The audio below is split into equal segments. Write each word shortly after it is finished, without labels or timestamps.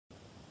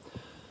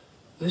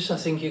This I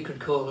think you could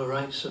call a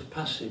rites of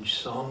passage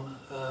song.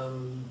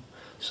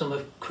 Some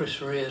of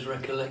Chris Rere's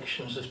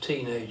recollections of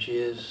teenage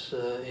years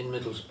in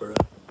Middlesbrough.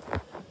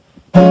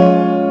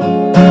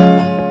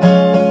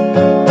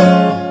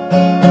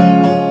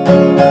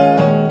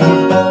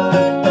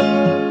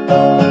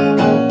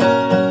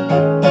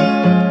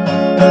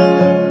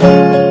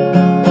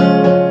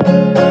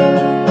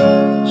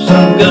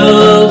 Some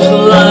girls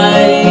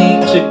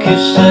like to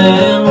kiss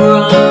and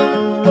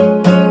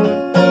run,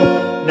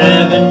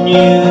 never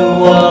knew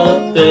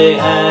what they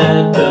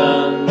had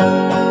done.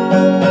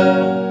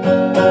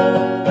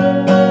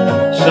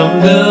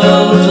 Some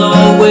girls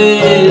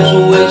always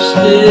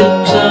wasted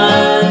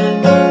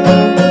time,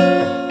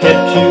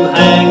 kept you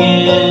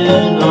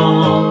hanging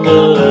on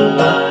the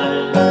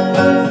line.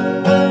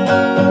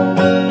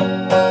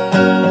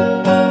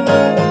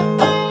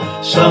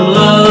 Some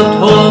loved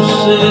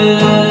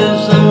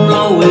horses and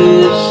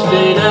always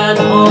stayed at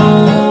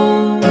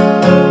home,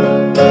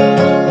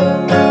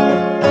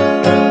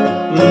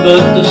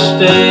 but the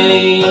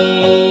Stainsby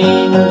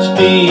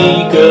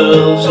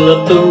girls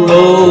loved the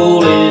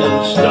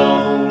Rolling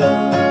Stones.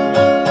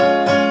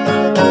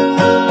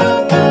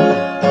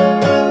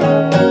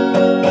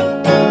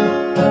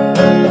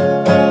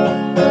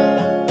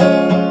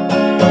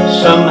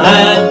 Some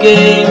had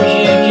games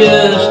you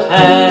just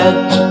had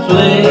to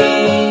play,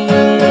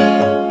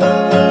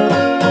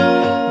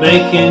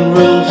 making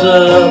rules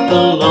up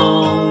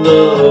along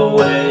the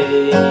way.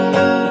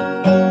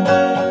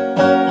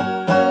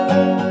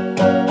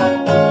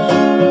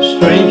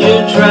 Strange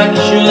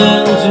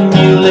attractions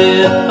newly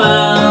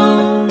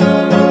found,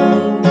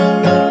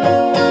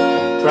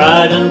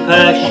 pride and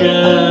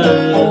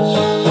passions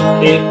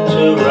kicked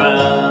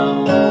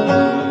around.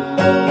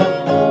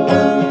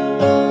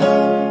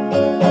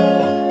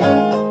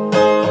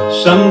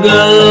 Some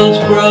girls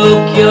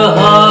broke your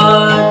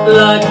heart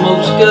like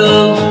most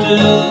girls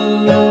do,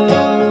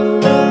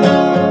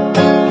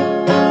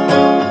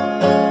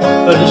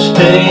 but a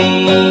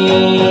Stainsby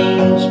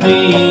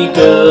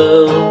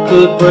girl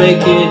could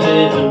break it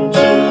in two.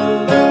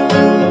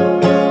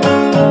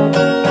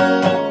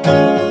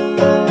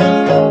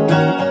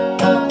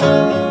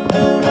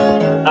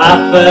 I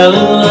fell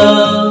in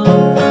love,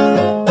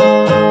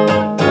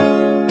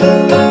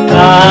 I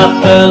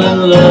fell in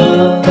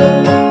love,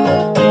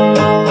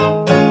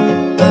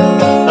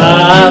 I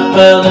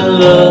fell in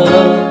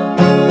love,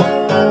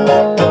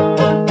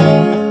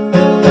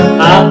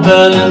 I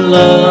fell in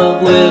love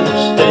with a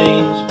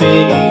Stainsby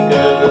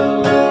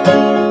girl.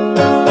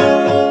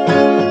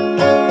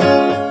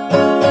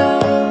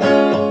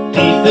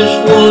 Deepest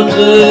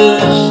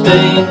waters,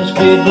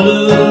 Stainsby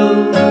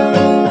blue,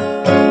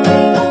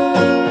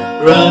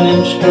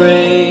 running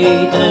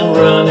straight and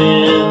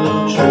running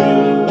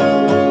true.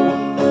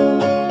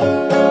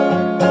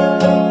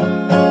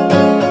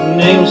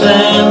 Names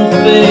and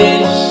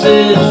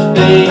faces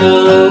fade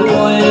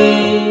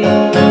away,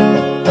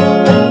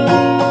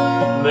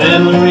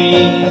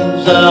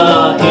 memories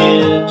are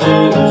here to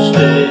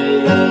stay.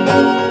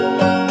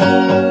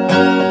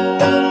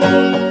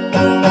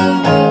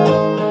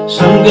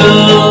 Some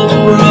girls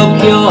broke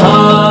your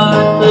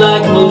heart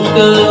like most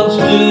girls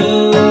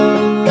do,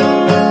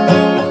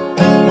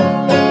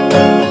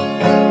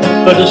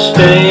 but a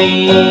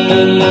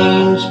Stainsby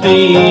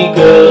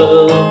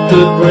girl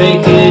could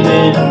break it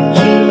in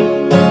two.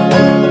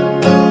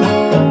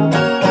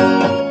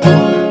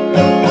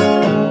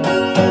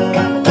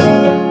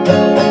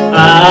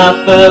 I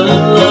fell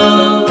in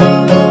love,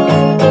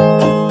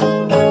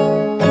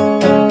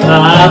 I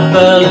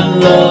fell in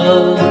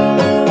love,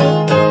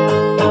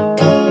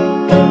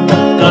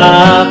 I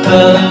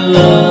fell in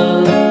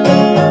love,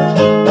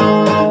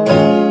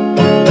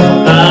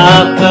 I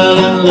fell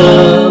in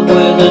love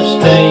with a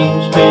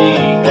Stainsby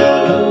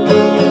girl.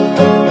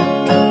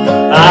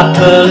 I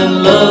fell in love.